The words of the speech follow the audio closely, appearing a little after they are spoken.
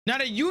Now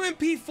the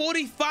UMP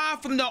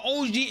 45 from the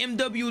OG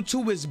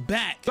MW2 is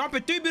back.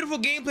 Dropping 3 beautiful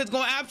gameplays,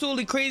 going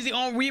absolutely crazy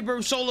on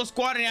Rebirth solo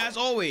squad. And as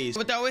always,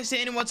 without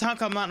wasting any more time,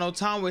 come out no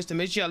time waste, to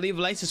make sure y'all leave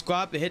a like,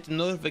 subscribe, and hit the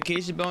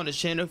notification bell on the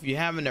channel if you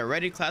haven't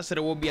already. Class that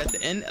will be at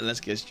the end, and let's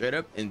get straight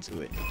up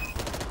into it.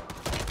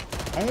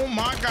 Oh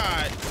my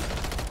god.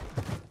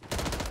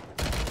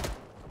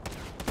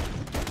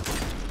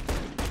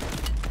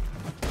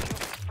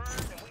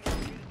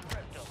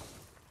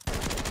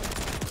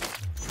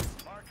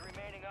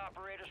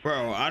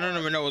 Bro, I don't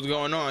even know what's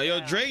going on. Yo,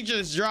 Drake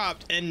just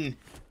dropped, and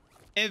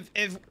if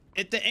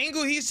the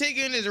angle he's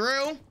taking is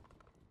real,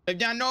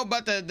 if y'all know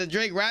about the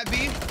Drake rap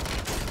beef,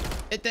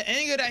 if the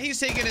angle that he's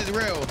taking is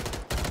real,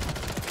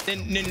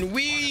 then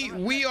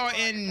we are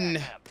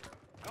in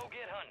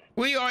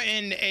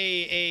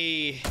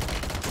a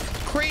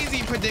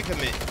crazy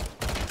predicament,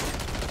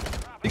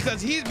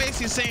 because he's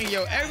basically saying,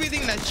 yo,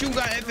 everything that you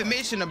got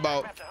information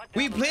about,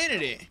 we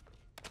planted it.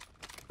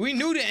 We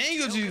knew the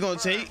angles you was gonna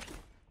take.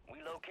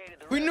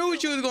 We knew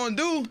what you was gonna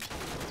do,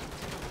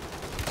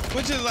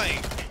 which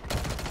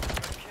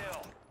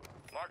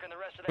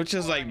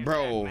is like,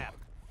 bro,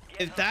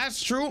 if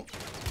that's true,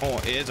 oh,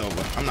 it's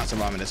over. I'm not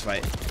surviving this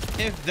fight.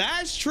 If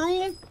that's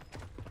true,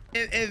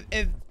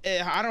 if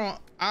I don't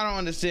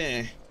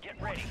understand.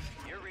 Get ready.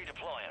 You're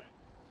redeploying.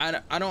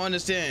 I don't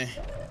understand.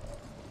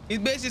 He's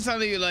basically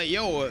telling you like,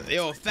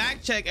 yo,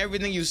 fact check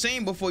everything you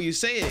saying before you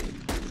say it.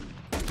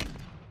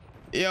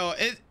 Yo,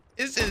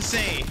 it's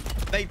insane.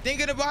 Like,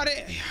 thinking about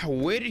it,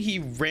 where did he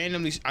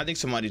randomly? I think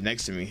somebody's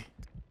next to me.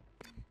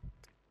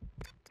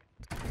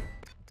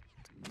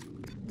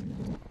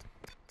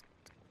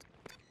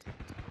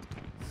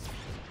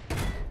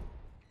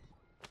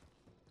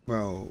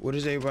 Bro,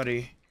 where's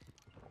everybody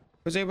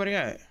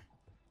at?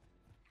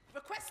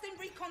 Requesting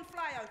recon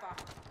flyover.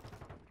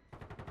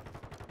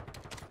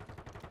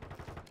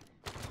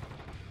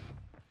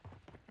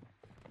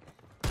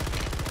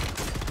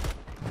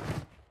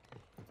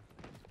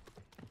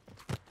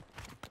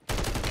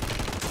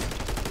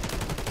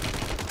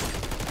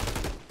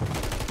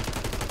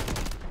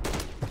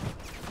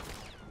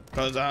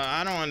 Cause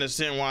I don't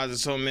understand why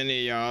there's so many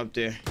of y'all up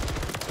there.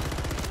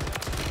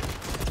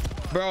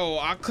 Bro,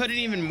 I couldn't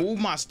even move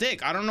my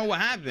stick. I don't know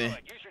what happened.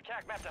 Use your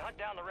tac map to hunt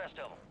down the rest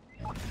of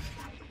them.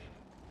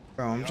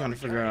 Bro, I'm trying to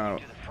figure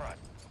out.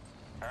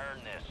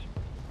 Earn this.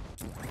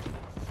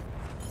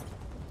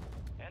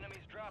 Enemies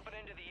dropping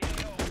into the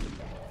AO.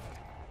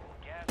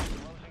 Gas is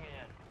closing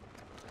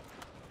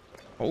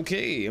in.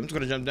 Okay, I'm just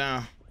gonna jump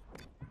down.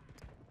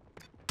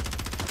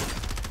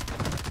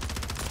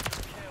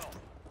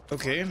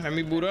 Okay, let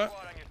me boot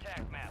up.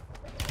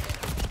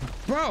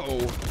 Bro,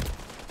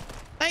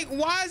 like,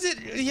 why is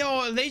it,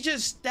 yo, they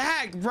just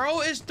stack, bro?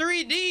 It's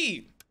 3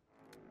 deep.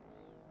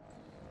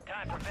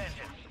 Time for vengeance.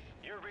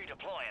 You're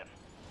redeploying.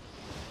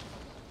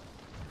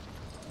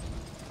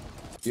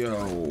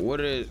 Yo, what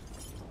is,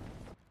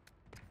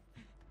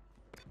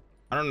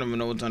 I don't even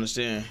know what to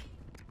understand.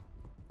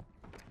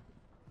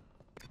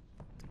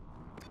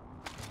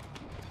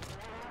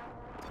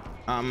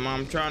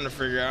 I'm trying to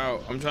figure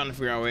out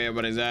where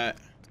everybody's at.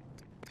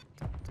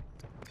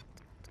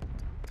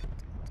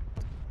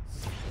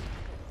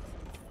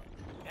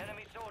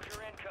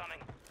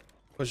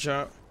 Push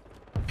up.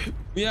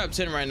 We have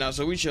 10 right now,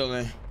 so we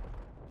chilling.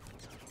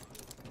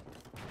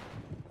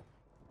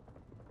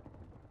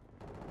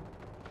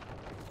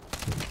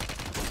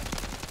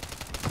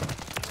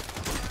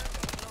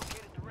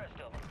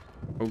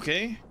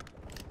 Okay.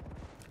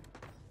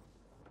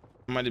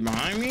 Somebody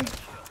behind me.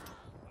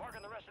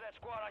 Marking the rest of that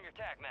squad on your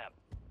tac map.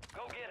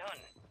 Go get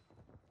hunting.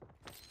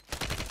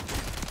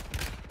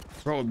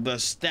 Bro, the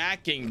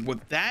stacking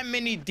with that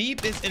many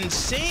deep is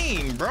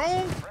insane, bro.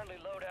 Friendly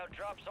loadout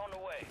drops on the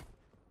way.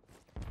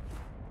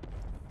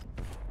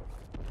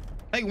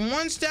 Like,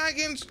 one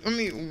stacking, I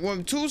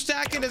mean, 2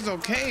 stacking is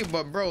okay,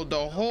 but bro,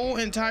 the whole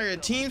entire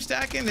team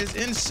stacking is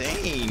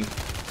insane.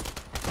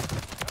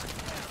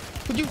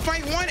 Would you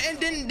fight one and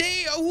then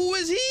who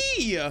is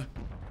he?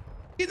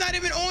 He's not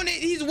even on it.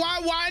 He's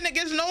wide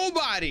against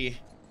nobody.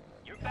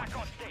 You're back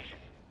on station.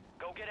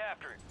 Go get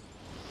after it.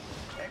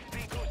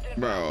 XP goes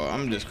in. Bro,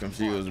 I'm just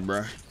confused,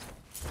 bro.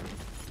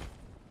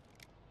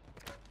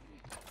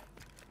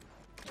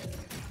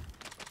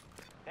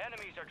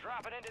 Enemies are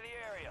dropping into the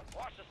area.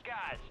 Watch the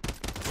skies.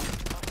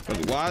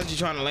 Why is he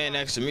trying to land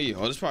next to me?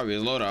 Oh, this probably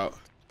is loadout.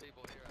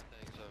 People here, I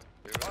think so.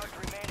 Mark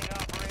remaining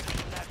operators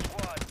from that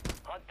squad.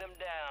 Hunt them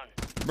down.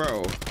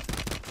 Bro.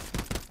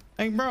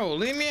 Hey, bro,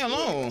 leave me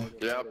alone.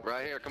 Yep,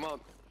 right here. Come on.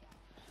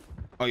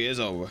 Oh, yeah, it's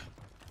over.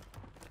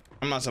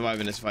 I'm not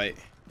surviving this fight.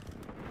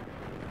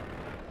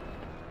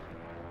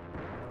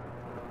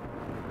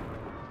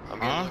 I'm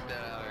gonna look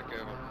that out here,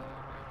 careful.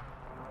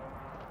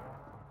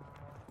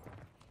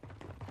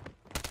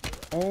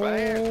 Oh,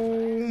 Right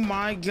here.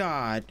 my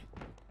God.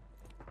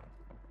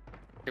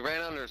 He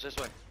ran under us this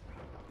way.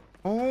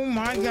 Oh,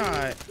 my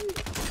God.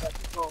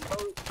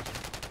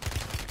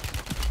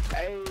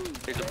 Hey,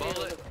 Here's a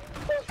bullet.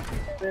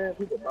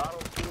 he's a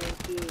bottle.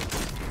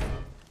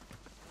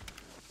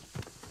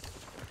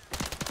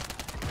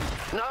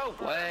 No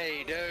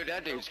way, dude.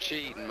 That dude's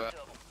cheating, bro.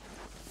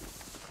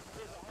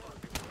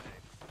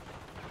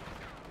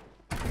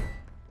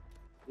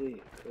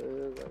 Gee,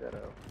 cuz I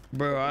gotta.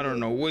 Bro, I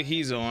don't know what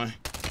he's on.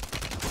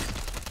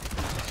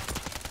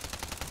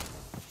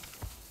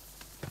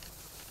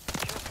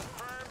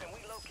 Confirmed, and we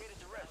located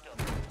the rest of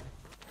them.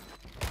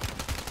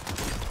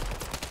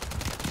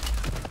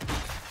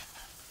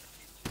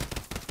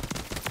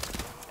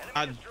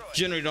 I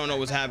generally don't know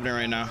what's happening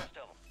right now.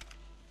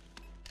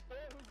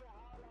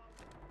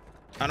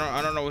 I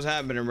don't know what's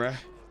happening, bro.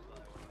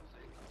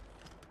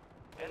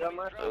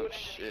 Oh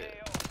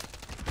shit.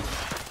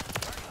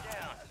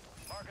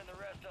 Marking the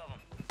rest of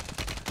them.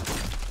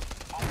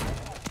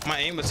 My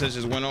aim assist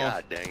just went off.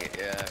 God dang it,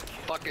 yeah.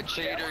 Fucking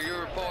cheater, you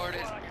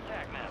reported.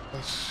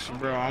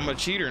 Bro, I'm a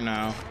cheater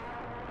now.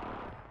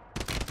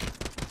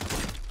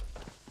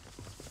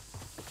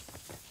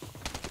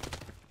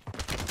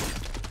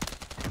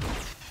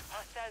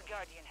 Hostile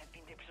Guardian has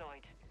been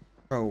deployed.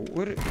 Bro,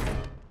 what?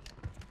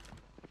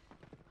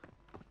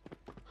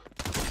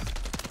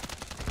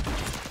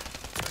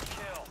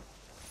 Kill.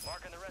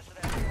 Marking the rest of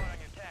that squad on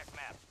your tac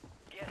map.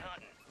 Get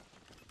hunting.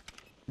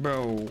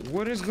 Bro,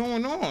 what is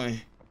going on?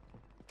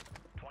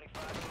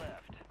 25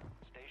 left.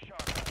 Stay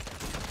sharp.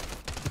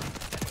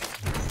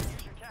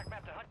 Use your tac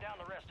map to hunt down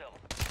the rest of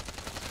them.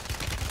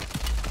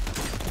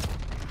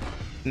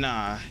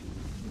 Nah.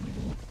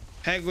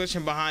 Head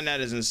glitching behind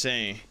that is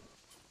insane.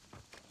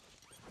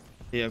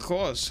 Yeah, of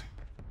course.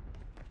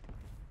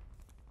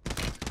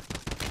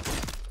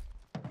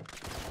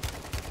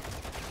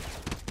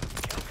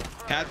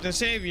 Captain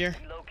Savior.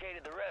 We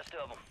located the rest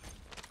of them.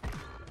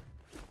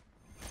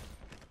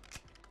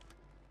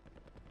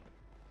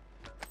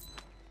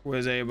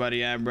 Where's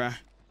everybody at, bruh?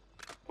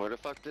 Where the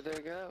fuck did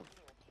they go?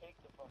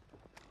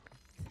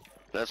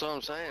 That's what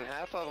I'm saying.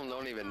 Half of them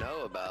don't even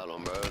know about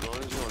them, bro. As long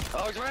as you want...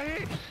 Oh, he's right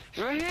here!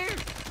 He's right here!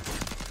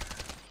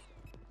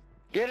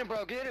 Get him,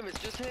 bro. Get him. It's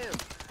just him.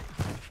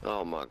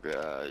 Oh, my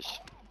gosh.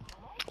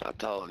 I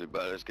told you,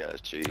 bro. This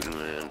guy's cheating,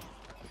 man.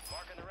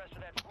 Marking the rest of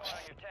that squad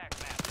on your tac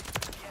map.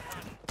 Get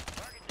hunting.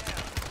 Target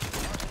down.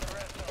 Marking the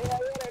rest of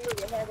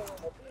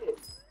them.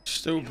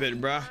 Stupid,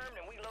 bruh.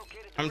 And we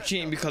located the I'm rest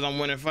cheating of them. because I'm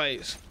winning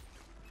fights.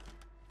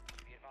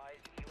 Be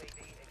advised, UAV is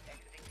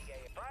exiting the AO.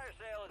 Fire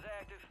sale is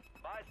active.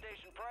 Buy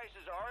station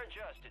prices are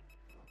adjusted.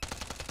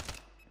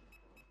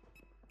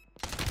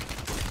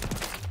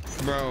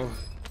 Bro.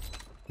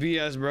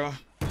 BS, bro.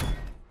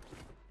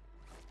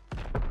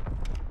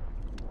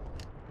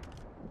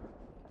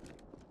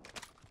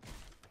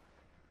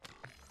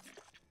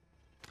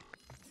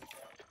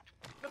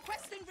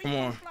 Requesting Come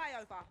recon on.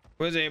 flyover.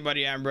 Where's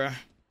everybody at, bruh?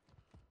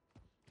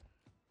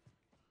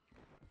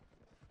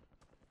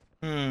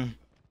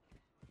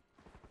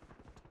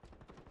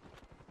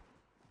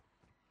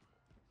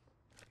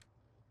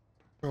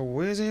 Bro,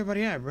 where's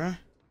everybody at, bruh?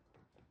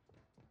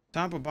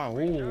 Top about.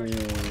 Ooh.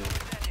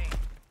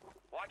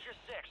 Watch your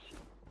 6.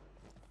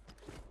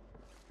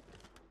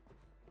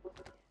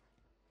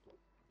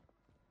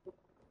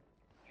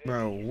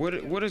 Bro,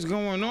 what is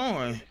going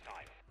on?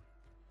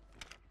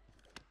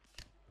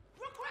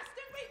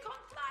 Requesting recon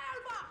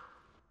flyover.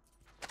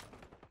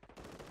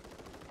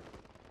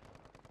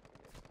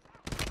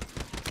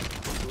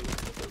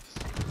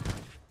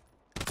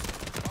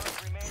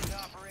 Mark remaining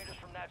operators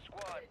from that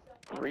squad.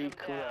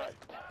 Recorrect.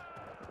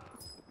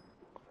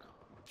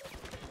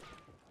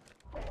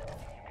 You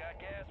got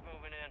gas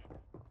moving in.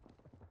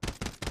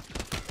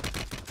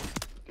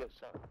 Good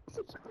shot.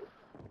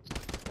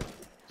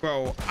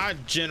 Bro, I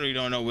generally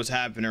don't know what's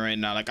happening right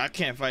now. Like, I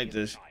can't fight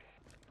this.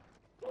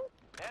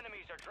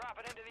 Enemies are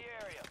dropping into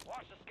the area.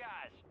 Watch the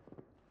skies.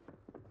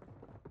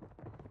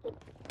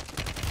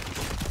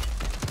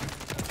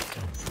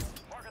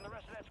 Marking the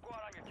rest of that squad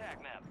on your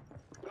tac map.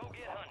 Go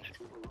get hunting.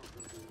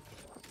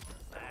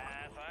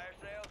 Fire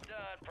sale's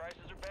done.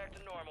 Prices are back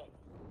to normal.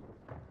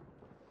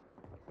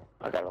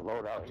 I got a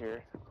loadout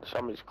here.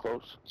 Somebody's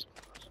close.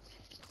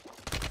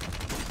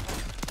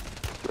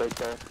 Right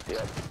there.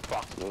 Yep.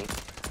 Fuck me.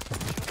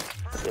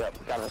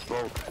 Yep. Got a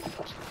smoke.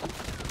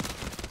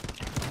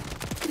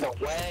 No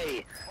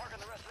way. Marking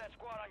the rest of that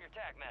squad on your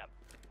tac map.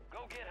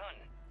 Go get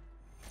hunting.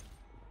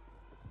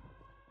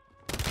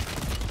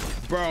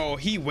 Bro,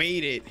 he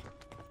waited.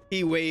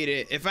 He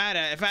waited. If I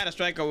had a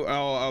strike,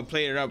 I'll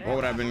play it up. What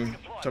would I have been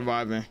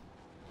surviving?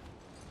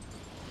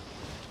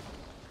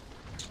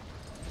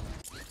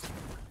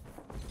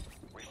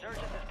 Resurgence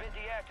has been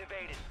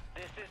deactivated.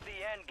 This is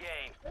the end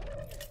game.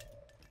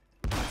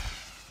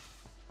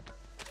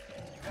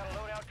 You got a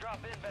loadout drop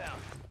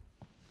inbound.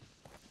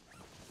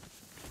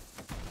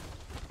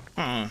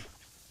 Huh.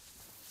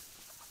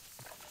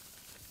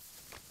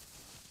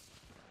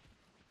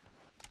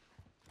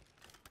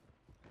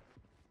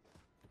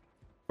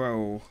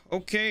 Bro,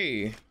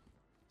 okay.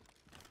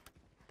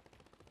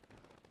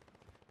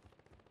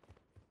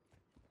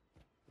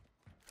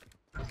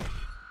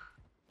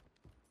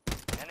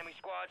 Enemy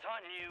squad's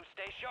hunting you.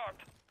 Stay sharp.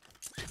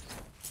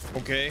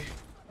 Okay.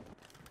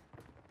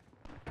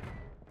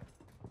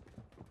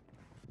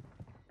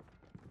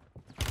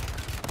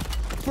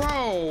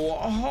 Bro,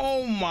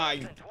 oh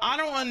my, I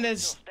don't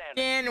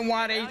understand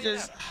why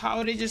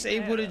how they just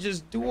able to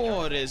just do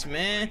all this,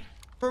 man.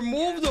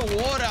 Remove the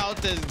water out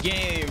this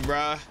game,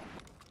 bruh.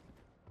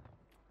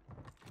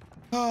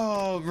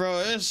 Oh, bro,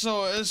 it's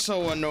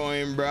so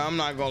annoying, bro. I'm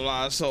not gonna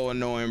lie, it's so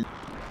annoying.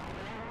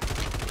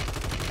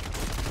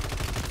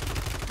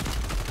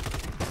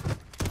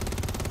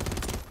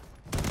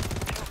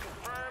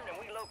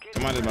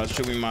 Somebody's about to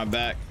shoot me in my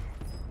back.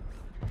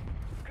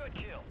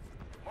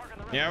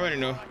 Yeah, I already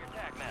know.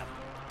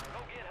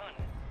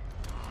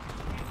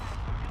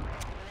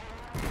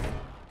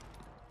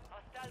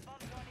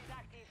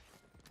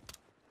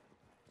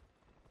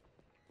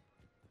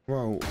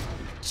 Bro,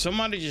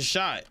 somebody just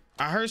shot.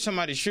 I heard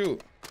somebody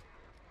shoot.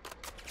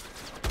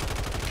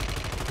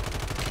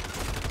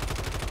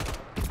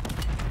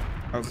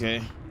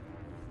 Okay.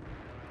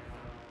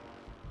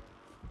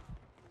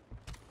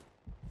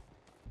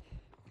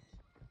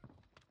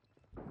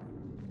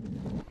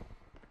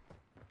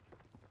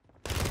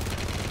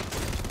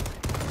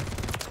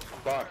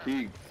 Fuck,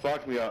 he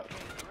fucked me up.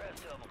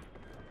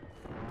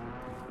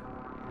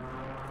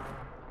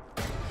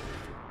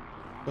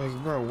 Like,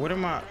 bro, what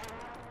am I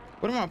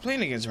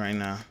playing against right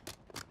now?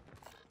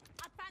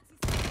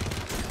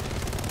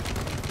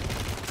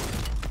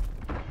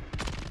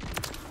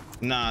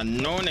 Nah,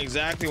 knowing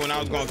exactly when I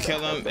was gonna kill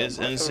him is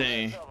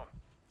insane.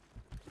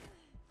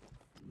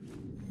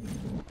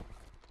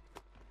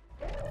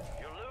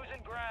 You're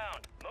losing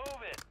ground.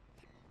 Move it.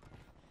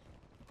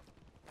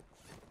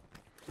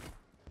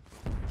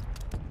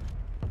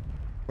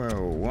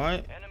 Bro,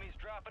 what? Enemies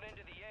dropping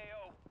into the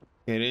AO.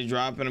 Yeah, they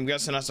dropping. I'm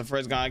guessing that's the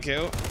first guy I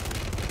killed.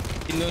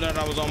 He knew that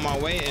I was on my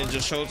way and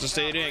just chose to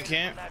stay there and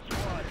camp.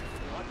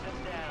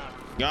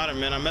 Got him,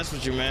 man. I messed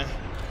with you, man.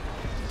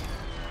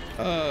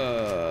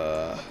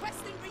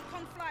 Requesting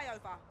recon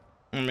flyover.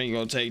 Let me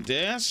go take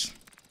this.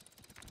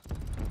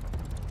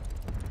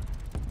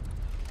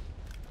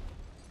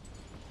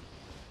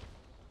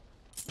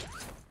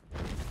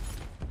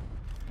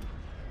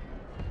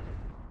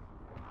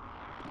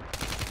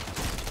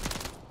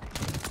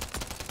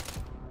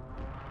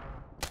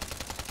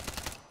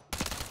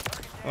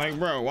 Like,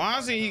 bro, why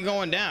isn't he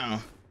going down?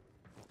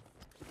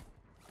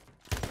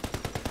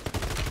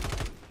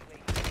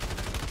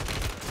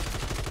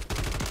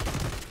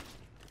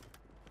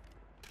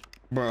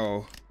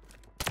 Bro.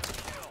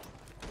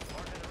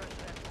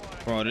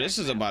 Bro, this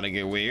is about to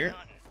get weird.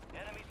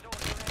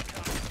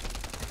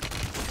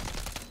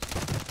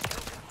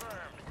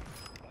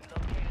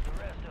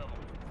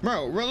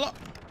 Bro, reload.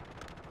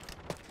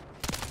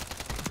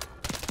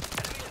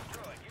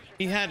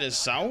 He had his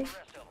south?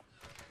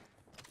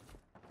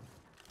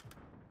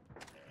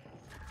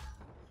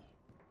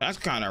 That's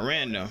kind of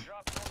random.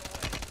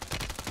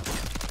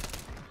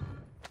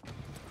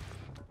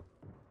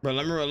 Bro,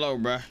 let me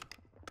reload, bro.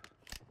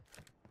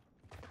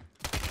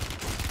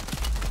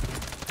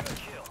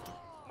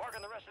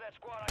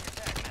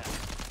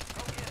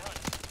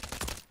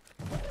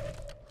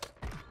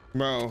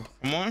 Bro,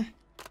 come on.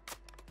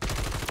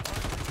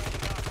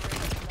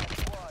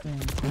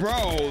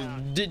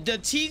 Bro, the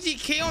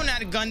TZK on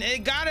that gun,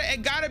 it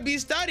gotta be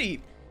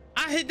studied.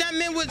 I hit that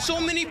man with so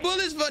many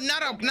bullets, but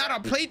not a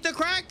plate to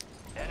crack.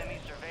 Enemy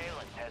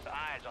surveillance has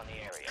eyes on the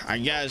area. I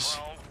guess.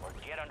 Or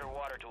get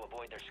underwater to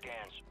avoid their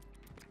scans.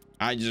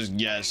 I just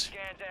guess.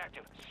 Scans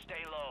active.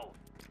 Stay low.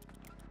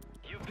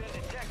 You've been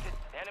detected.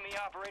 Enemy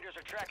operators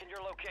are tracking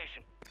your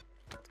location.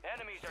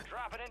 Enemies are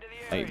dropping into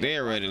the area. Like, they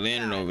already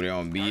landed over there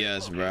on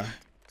BS, bro.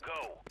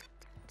 Go.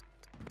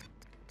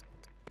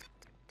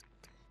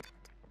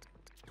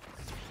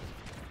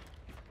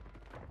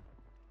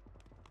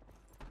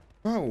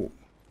 Bro.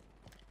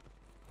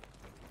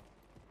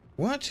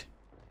 What?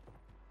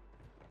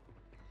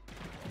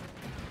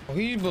 Oh,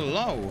 he's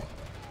below.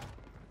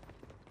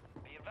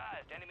 Be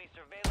advised, enemy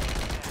surveillance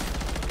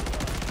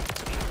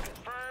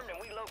confirmed, and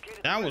we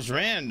located. That was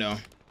random.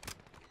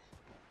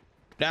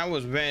 That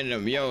was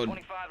random, yo.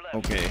 25 left.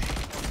 Okay.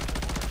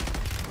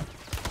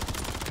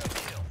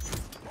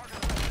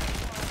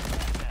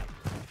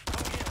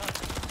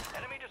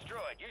 Enemy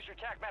destroyed. Use your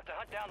TAC map to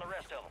hunt down the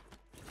rest of them.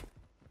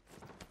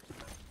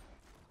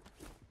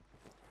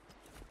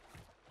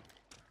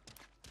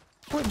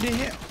 What the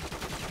hell?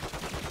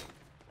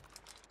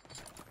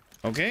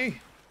 Okay.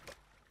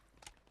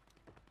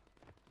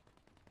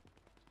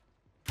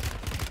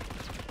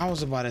 I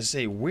was about to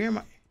say, where am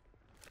I?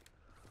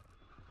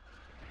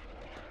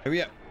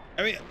 Hurry up.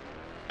 Hurry up.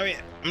 Hurry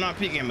up. I'm not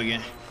peeking him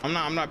again.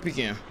 I'm not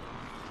peeking him.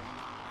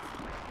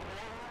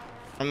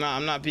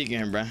 I'm not peeking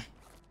him, bruh.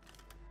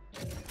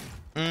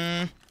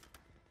 Let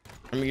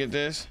me get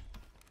this.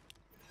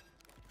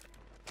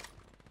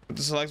 With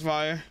the select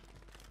fire.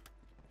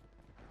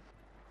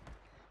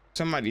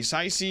 Somebody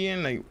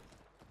sightseeing, like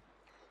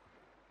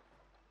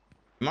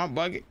my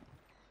bucket.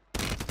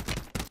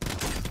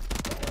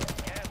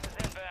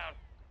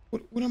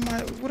 What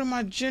am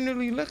I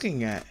generally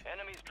looking at?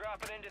 Enemies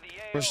dropping into the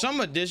AO. For some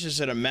additions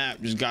to the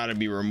map just gotta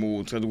be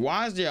removed. Cause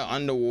why is there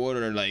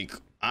underwater, like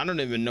I don't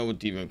even know what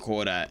to even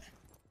call that.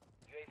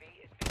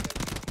 UAV is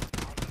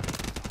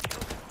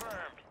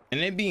confirmed. And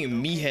they being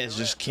meatheads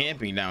just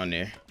camping down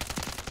there.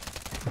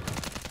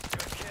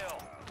 Good kill.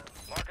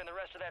 Marking the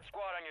rest of that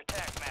squad on your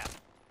tac map.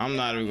 I'm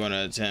not even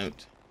gonna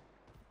attempt.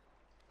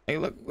 Hey,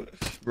 look,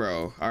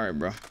 bro. All right,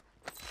 bro.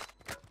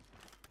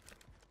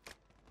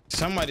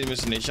 Somebody's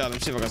missing their shot. Let me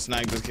see if I can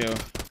snag this kill. All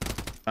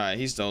right,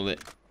 he stole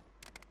it.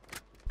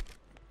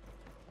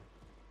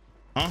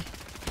 Huh?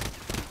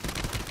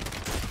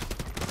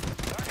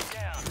 Target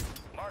down.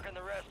 Marking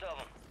the rest of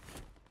them.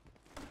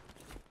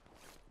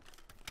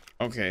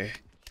 Okay.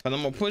 But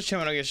I'm gonna push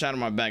him and I get shot in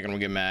my back and I'm gonna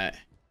get mad.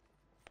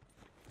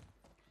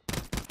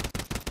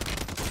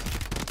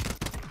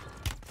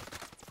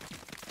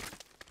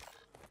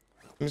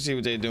 Let me see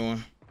what they're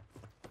doing.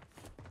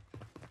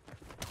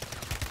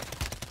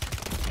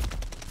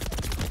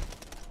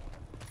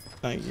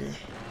 Thank you.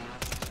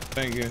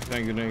 Thank you.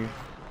 Thank you. Thank you.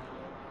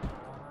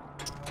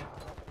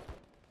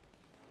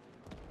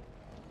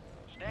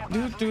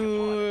 Do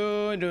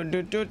do do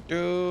do do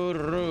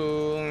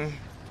do.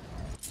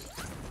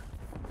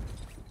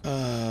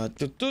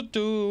 Do do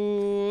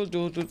do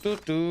do do do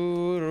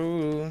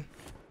do.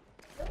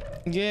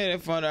 Get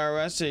it for the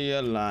rest of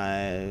your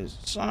lives.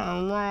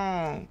 Something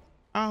wrong.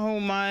 I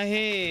hold my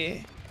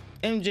head.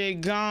 MJ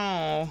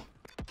gone.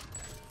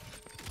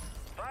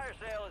 Fire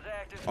sale is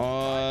active.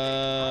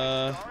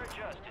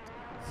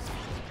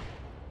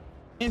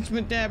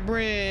 Intimate that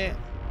bread.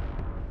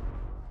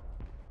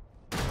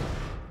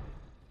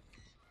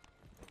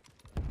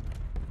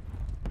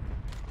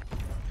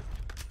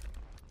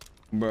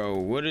 Bro,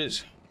 what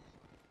is?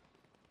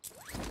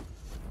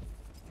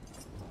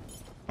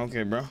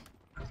 Okay, bro.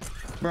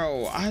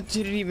 Bro, I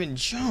didn't even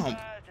jump.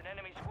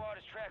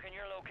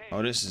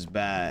 Oh, this is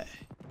bad.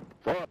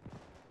 Let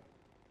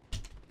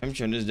me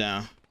turn this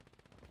down.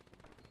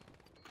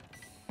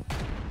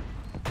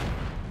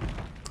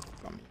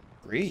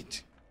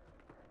 Great.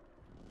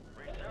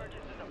 Resurgence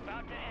is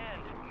about to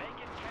end. Make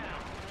it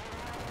count.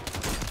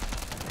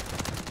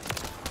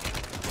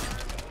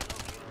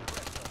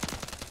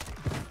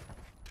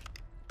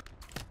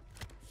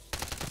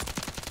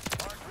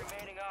 Mark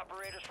remaining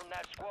operators from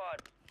that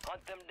squad.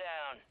 Hunt them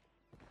down.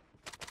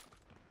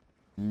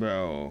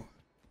 Bro.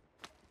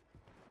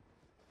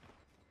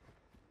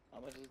 How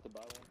much is the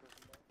buy one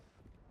person back?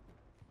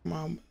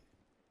 Mom.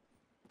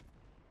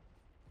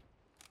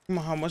 Come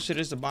on, how much it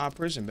is to buy a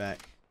person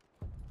back?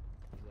 Is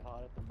it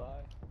hard to buy?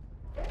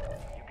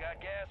 You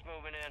got gas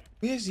moving in.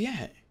 Where's he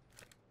at?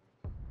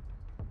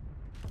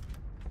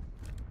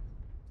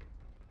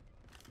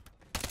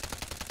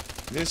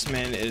 This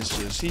man is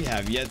just, he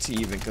have yet to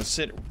even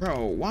consider.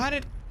 Bro, why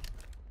did?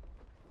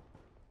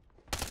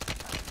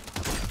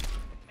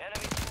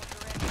 Enemy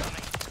soldier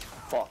incoming.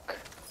 Fuck.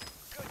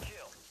 Good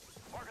kill.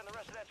 Marking the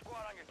rest of that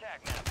squad on your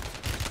tac map.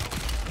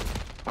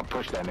 I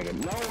pushed that nigga.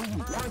 No, he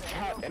one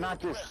tap and I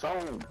just saw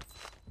him.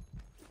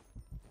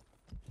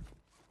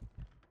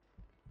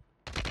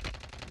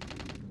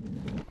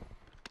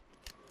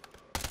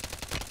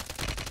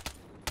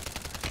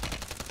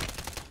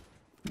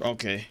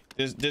 Okay,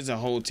 there's a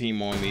whole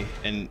team on me,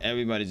 and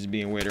everybody's just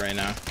being weird right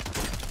now.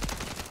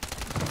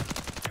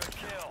 Good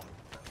kill.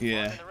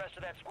 Yeah. Marking the rest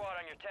of that squad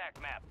on your tac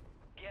map.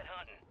 Get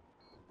hunting.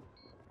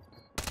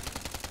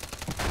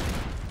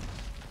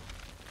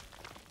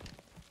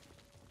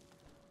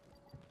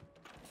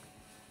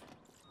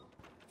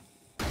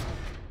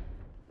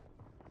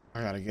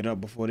 I gotta get up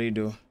before they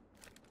do.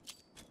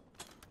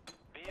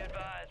 Be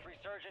advised,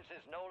 resurgence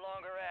is no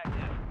longer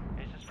active.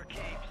 This is for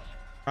keeps.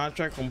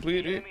 Contract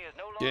completed. Enemy is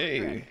no longer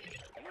Yay. active.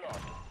 You lost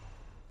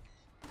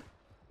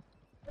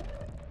it.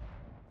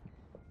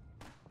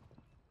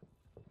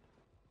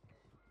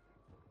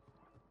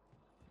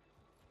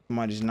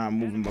 Somebody's not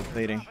moving but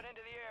plating. Dropping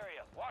into the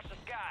area. Watch the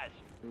skies.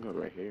 I'm going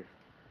right here.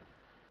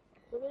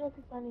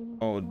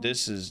 Oh,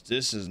 this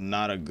is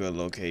not a good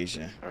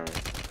location.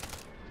 Alright.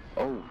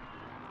 Oh.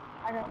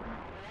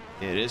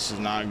 Yeah, this is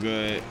not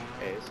good.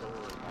 Hey, it's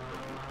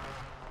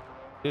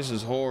This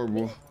is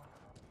horrible.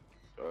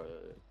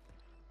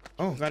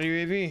 Oh, got a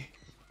UAV.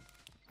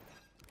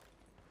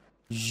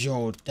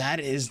 Yo, that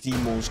is the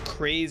most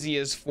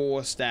craziest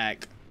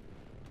 4-stack.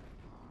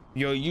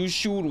 Yo, you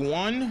shoot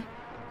one?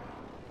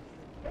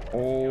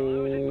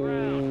 Oh,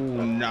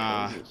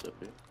 nah.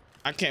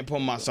 I can't put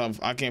myself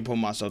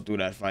through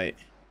that fight.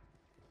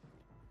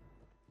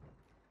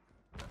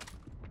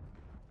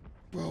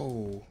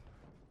 Bro.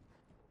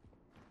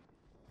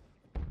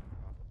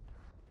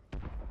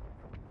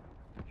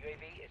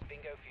 UAV is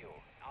bingo fuel.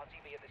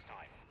 RTB at this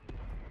time.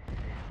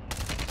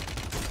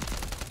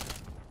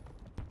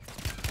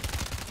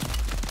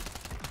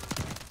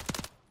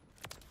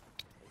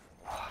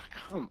 Oh,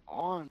 come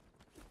on.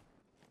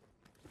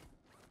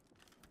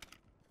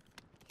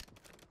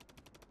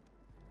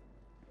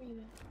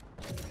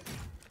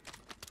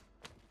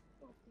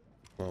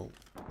 Bro,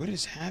 what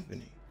is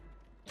happening?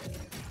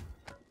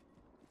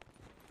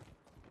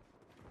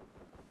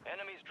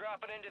 Enemies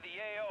dropping into the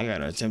AO. I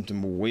gotta attempt to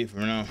move away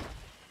from now.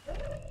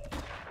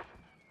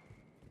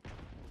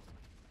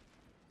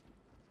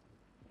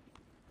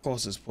 Of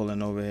course it's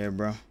pulling over here,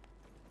 bro.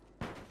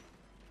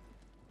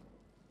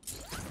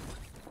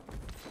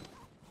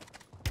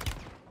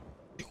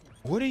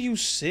 what are you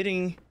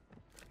sitting?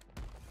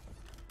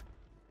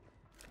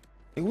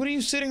 Like, what are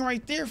you sitting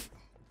right there for?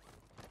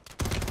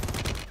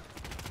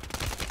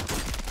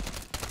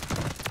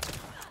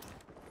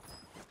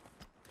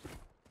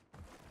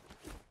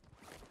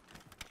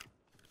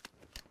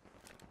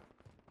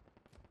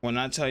 When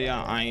I tell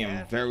y'all, I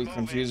am very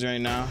confused right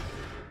now.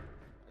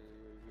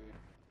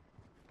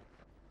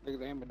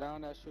 Niggas aiming down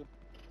that shit.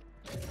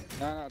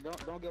 Nah,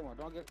 don't get one.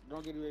 Don't get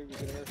UAV.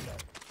 Get an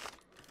airstrike.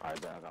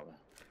 Alright, I got one.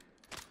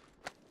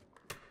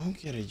 Don't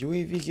get a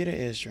UAV, get an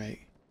airstrike.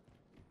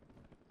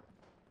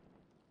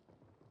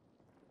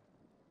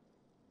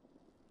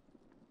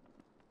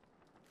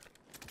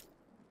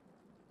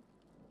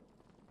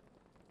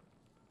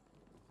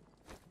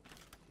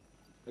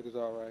 Niggas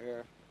all right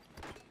here.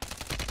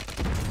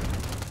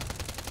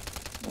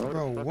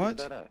 Bro, what?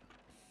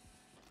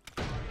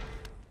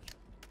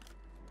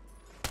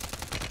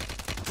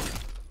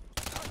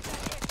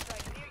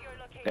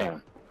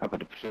 Damn, I put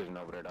the precision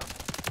over there though.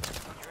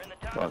 You're in the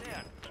top 10.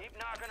 Keep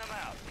knocking them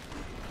out.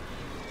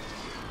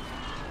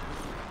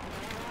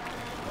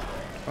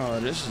 Oh,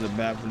 this is a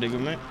bad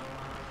predicament.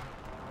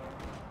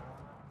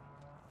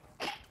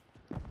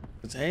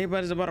 Cause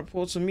everybody's about to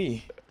pull to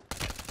me.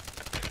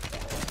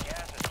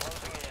 Gas is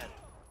closing in.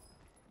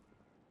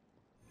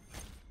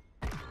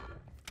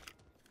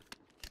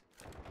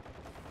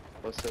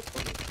 What's that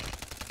funny?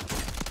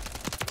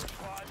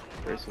 Squad's in the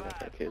Very front soon line.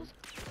 after that kids.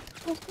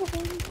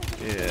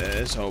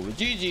 Yeah, it's over.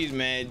 GG's,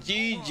 man.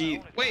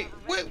 GG. Wait,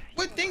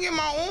 what thing am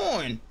I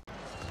on?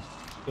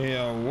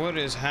 Yeah, what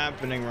is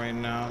happening right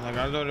now? Like,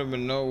 I don't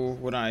even know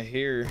what I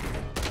hear.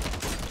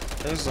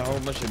 There's a whole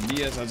bunch of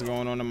BS that's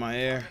going on in my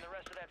ear. The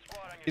rest of that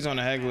squad on your He's on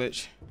a head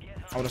glitch.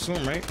 I would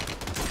assume, right?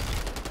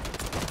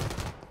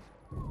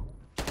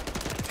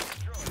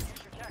 destroy. Use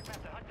your tac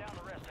map to hunt down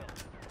the rest of them.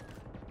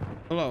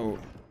 Hello.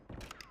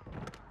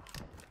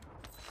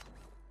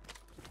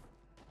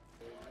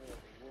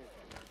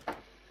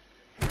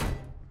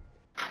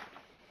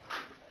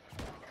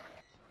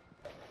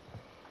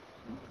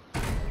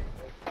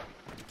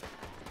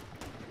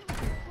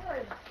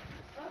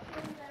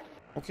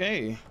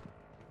 Okay.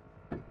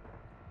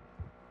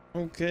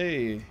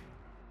 Okay.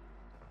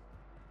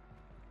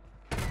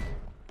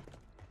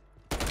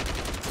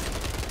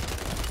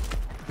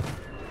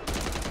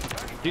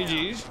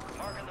 GG's.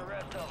 Marking the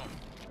rest of them.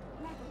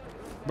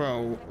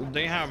 Bro,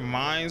 they have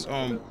mines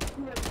on.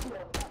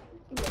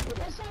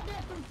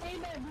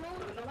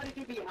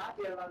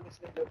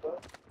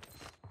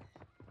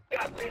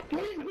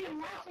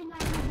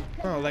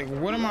 Bro, like,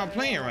 what am I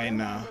playing right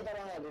now?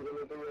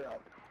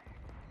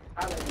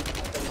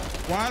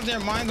 Why is there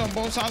mines on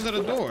both sides of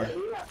the door?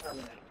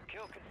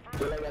 Kill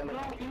confirmed.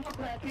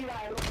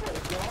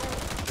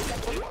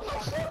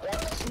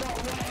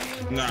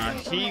 Nah,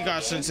 he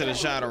got sent to the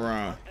shadow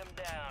room. Them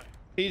down.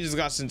 He just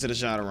got sent to the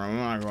shadow room.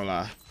 I'm not gonna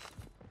lie.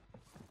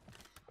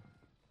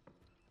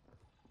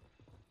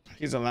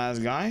 He's the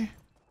last guy.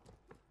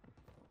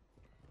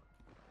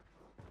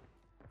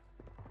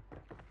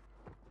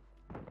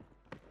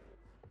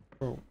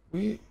 Bro,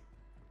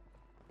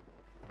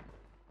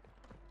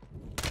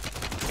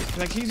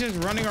 like, he's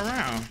just running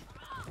around.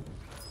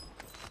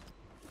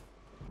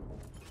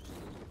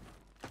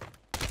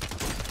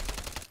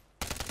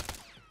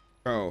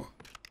 Bro.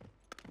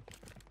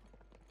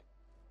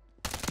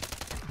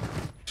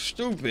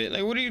 Stupid.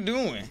 Like, what are you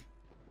doing?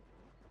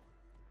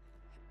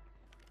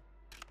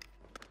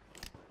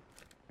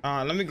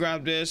 Let me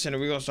grab this and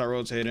then we're gonna start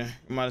rotating.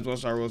 We might as well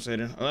start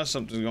rotating unless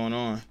something's going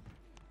on.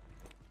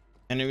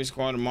 Enemy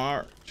squad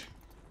marked.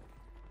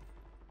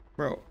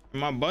 Bro,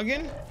 am I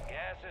bugging?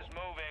 Gas is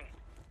moving.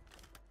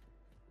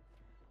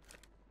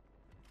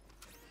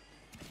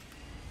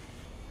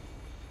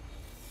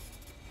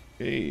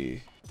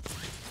 Hey.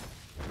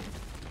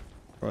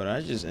 Bro,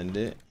 that just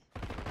ended.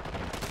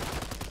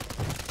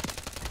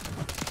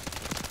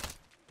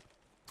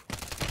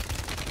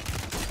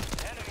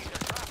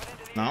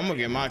 Nah, I'm gonna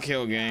get my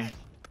kill game.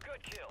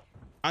 Good kill.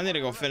 I need to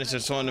go finish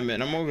this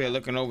tournament. I'm over here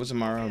looking over to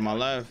my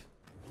left,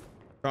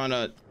 trying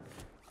to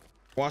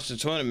watch the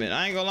tournament.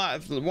 I ain't gonna lie,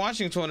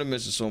 watching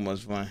tournaments is so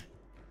much fun.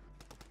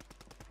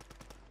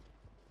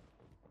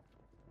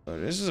 So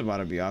this is about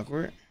to be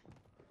awkward.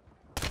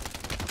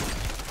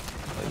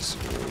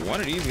 One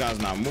of these guys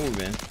not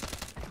moving.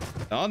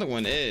 The other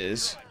one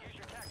is. Use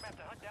your tac map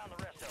to hunt down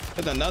the rest of them.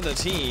 With another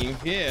team,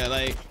 yeah,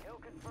 like. Kill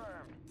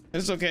confirmed.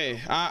 It's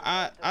okay.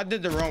 I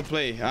did the wrong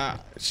play.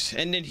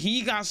 And then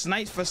he got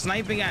sniped for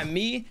sniping at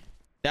me.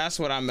 That's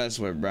what I messed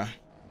with, bruh.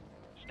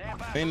 Stand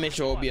by. Let me make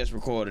sure OBS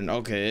recording.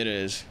 Okay, it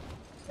is.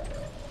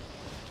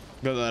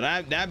 Cause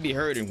that be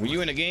hurting when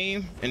you in a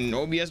game and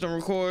OBS don't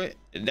record.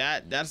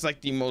 That's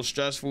like the most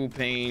stressful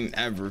pain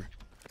ever.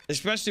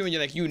 Especially when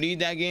you're like you need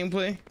that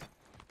gameplay.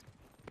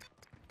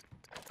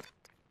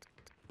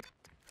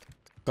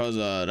 Cause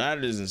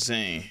that is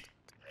insane.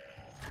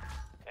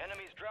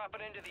 Enemies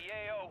dropping into the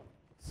AO.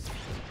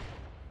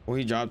 Well,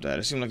 he dropped that.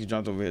 It seemed like he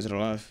dropped over here to the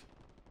left.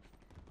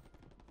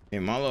 Yeah,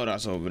 my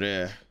loadout's over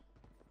there.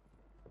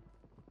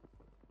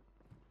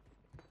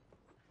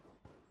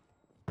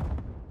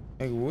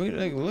 Like what?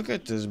 Like look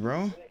at this,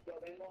 bro.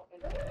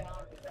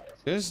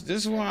 This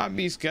is why I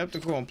be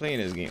skeptical on playing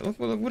this game. Look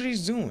what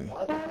he's doing.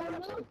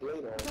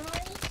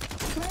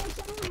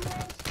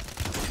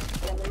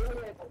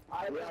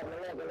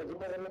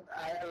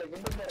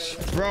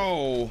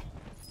 Bro,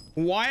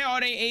 why are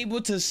they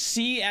able to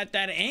see at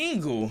that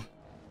angle?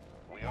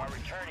 We are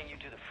returning you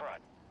to the front.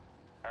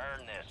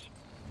 Earn this.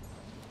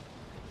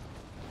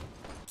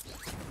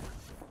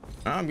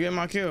 I'm getting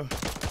my kill. Kill.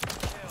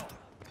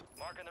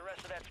 Marking the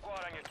rest of that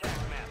squad on your tac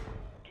map.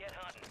 Get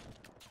hunting.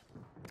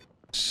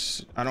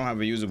 I don't have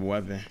a usable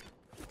weapon.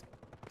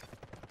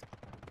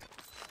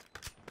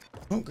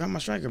 Oh, got my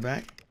striker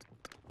back.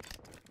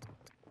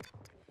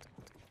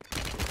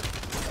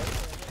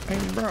 Hey,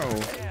 bro.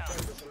 Yeah.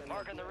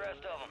 Marking the rest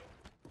of them.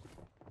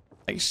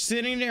 Like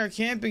sitting there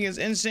camping is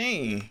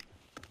insane.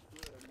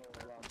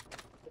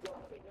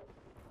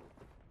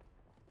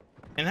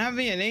 And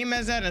having a name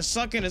as that and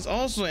sucking is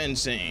also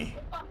insane.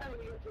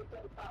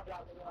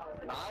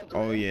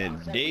 Oh yeah,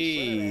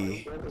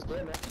 they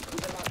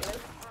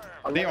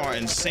are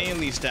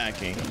insanely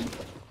stacking.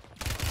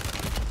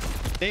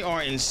 They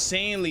are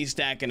insanely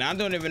stacking. I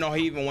don't even know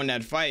he even won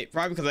that fight.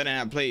 Probably because I didn't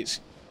have plates.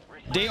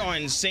 They are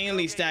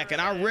insanely stacking.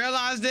 I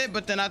realized it,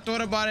 but then I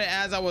thought about it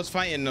as I was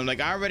fighting them. Like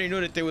I already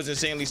knew that they was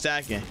insanely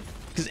stacking.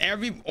 Because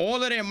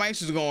all of their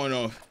mics was going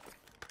off.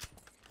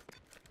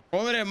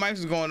 All of their mics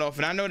was going off,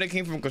 and I know they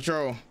came from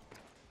control.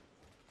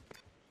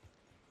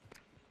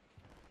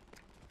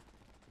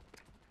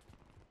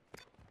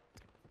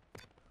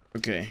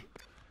 Okay.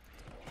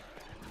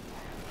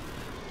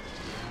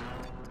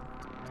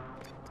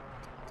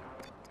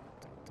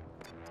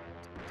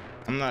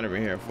 I'm not over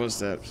here.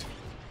 Footsteps.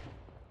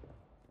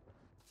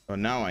 Oh,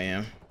 now I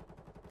am.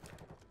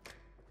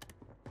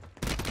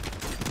 Good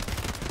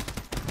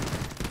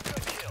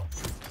kill.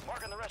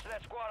 Marking the rest of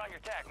that squad on your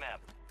tac map.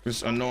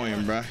 Just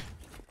annoying, bruh.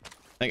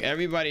 Like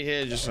everybody here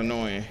is just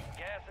annoying.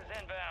 Gas is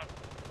inbound.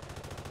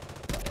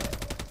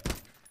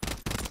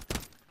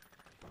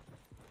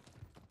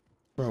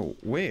 Bro,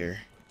 where?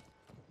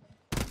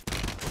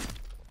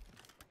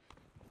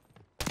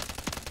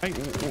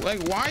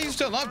 Like why are you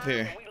still up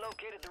here? We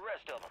located the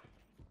rest of them.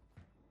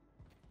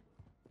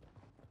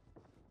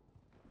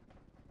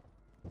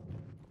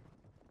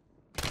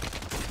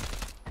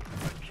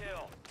 Good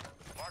kill.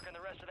 Marking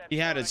the rest of that He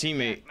had a squad on your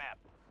teammate. tac map.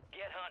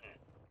 Get hunting.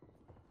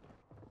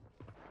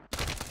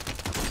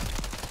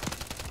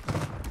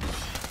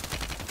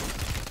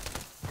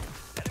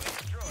 Enemy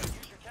destroyed.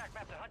 Use your tac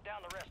map to hunt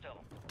down the rest of them.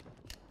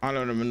 I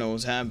don't even know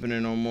what's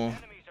happening no more.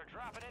 Enemies are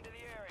dropping into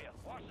the area.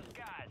 Watch the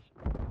skies.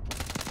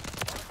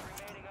 Mark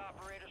remaining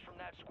operators from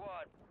that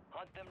squad.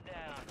 Hunt them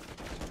down.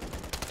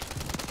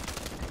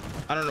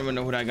 I don't even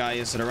know who that guy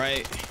is to the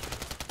right.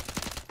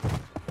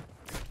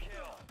 Good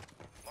kill.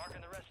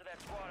 Marking the rest of that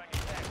squad on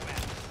your tac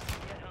map.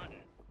 Get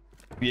hunting.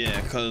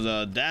 Yeah, cause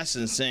that's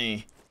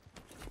insane.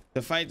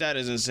 To fight that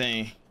is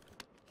insane.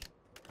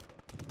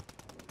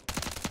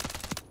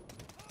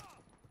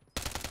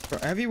 Bro,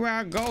 everywhere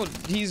I go,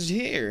 he's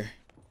here.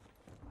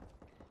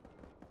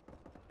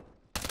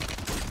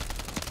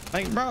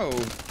 Like, bro,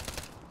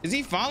 is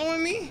he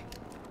following me?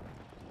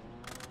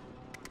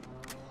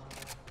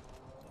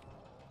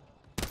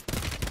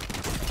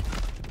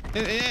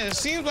 It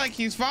seems like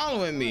he's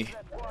following me.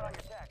 That squad on your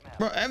tac map.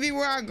 Bro,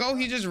 everywhere I go,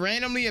 he just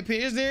randomly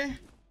appears there.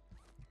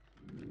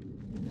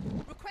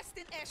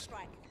 Requesting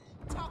airstrike.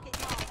 Target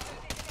marked.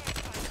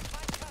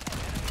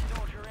 Enemy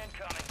soldier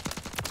incoming.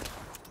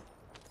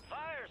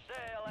 Fire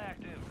sale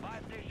active. Buy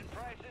station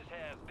prices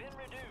have been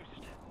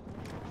reduced.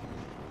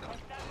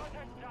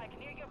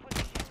 Near your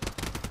position.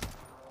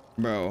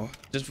 Bro,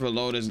 just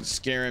reload is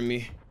scaring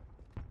me.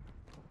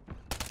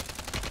 Down.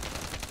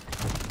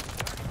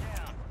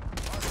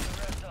 Marking the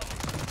rest of them.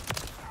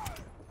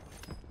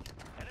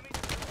 Enemy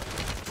destroyed.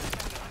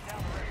 Down the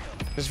rest of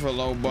them. This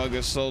reload bug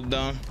is so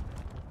dumb.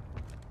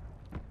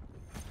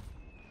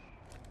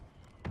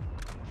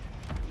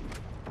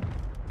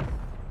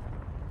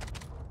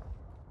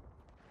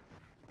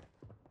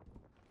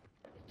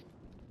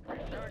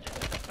 Resurgence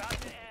is about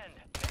to end.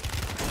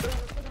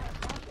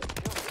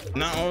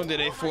 Not only did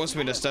they force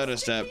me to stutter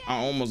step, I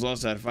almost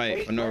lost that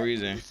fight for no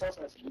reason.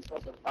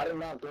 I did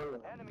not do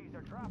it. Enemies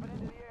are dropping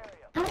into the area.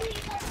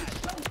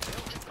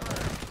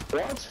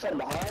 Once from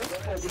behind,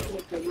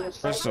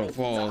 First of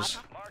all,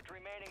 Marked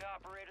remaining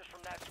operators from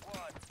that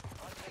squad.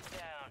 Hunt them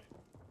down.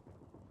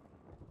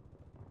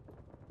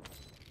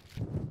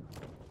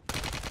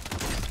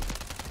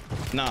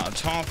 nah,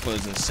 Tonfa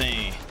is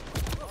insane.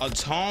 A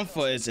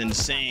Tonfa is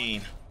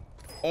insane.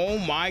 Oh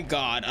my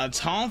god, a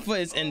Tonfa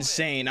is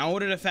insane. I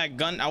wouldn't have had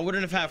gun. I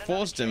wouldn't have had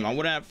forced him. I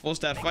wouldn't have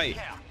forced that fight.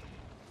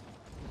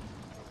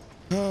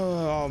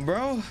 Oh,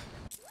 bro.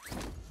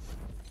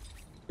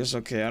 It's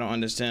okay. I don't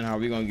understand how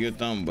we gonna get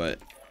them, but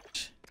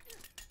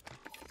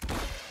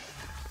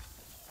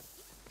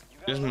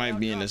this might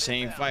be in the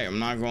same fight. I'm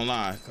not gonna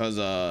lie, cause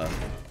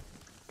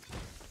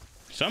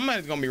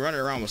somebody's gonna be running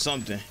around with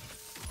something.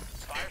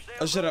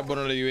 Oh, shut up,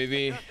 on the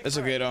UAV. It's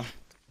okay though.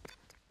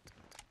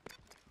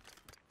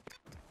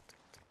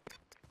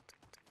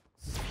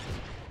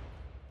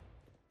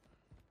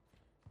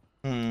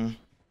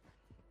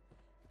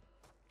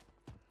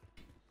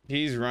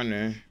 He's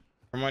running.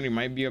 Somebody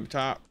might be up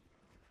top.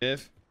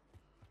 If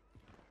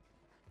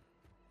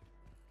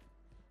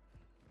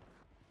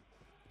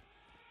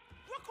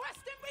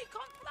Requesting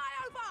recon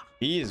flyover.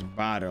 he is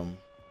bottom.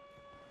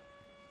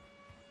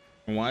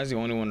 And why is he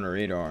the only one on the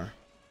radar?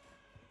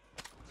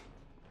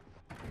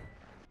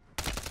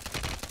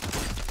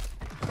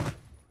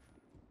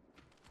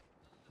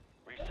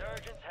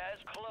 Resurgence has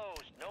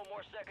closed. No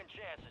more second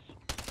chances.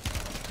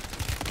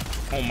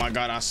 Oh my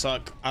god, I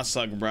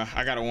suck, bro.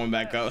 I gotta warm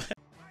back up.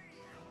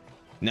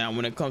 Now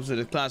when it comes to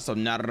the class of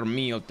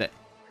Narmiote,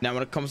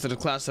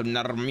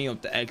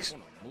 X,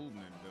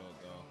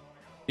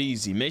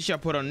 easy. Make sure I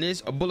put on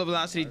this a bullet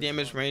velocity,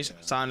 damage range,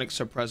 sonic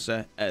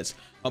suppressor S.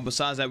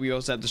 Besides that, we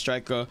also have the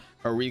striker,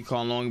 a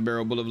recall, long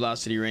barrel, bullet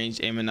velocity, range,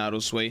 aim and auto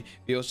sway.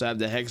 We also have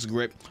the hex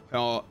grip,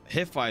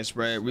 hip fire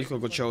spread, recoil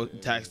control,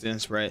 attack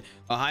stand spread,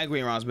 a high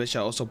grade rounds. Make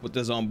sure I also put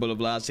this on bullet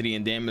velocity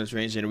and damage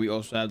range, and we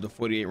also have the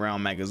 48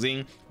 round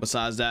magazine.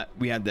 Besides that,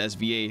 we have the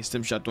SVA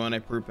stim shot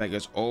throwing per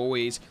package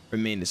always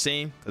remain the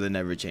same because they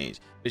never change.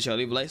 Make sure I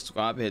leave a like,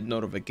 subscribe, hit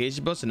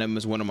notification bell so never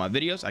miss one of my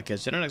videos. I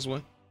catch you in the next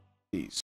one. Peace.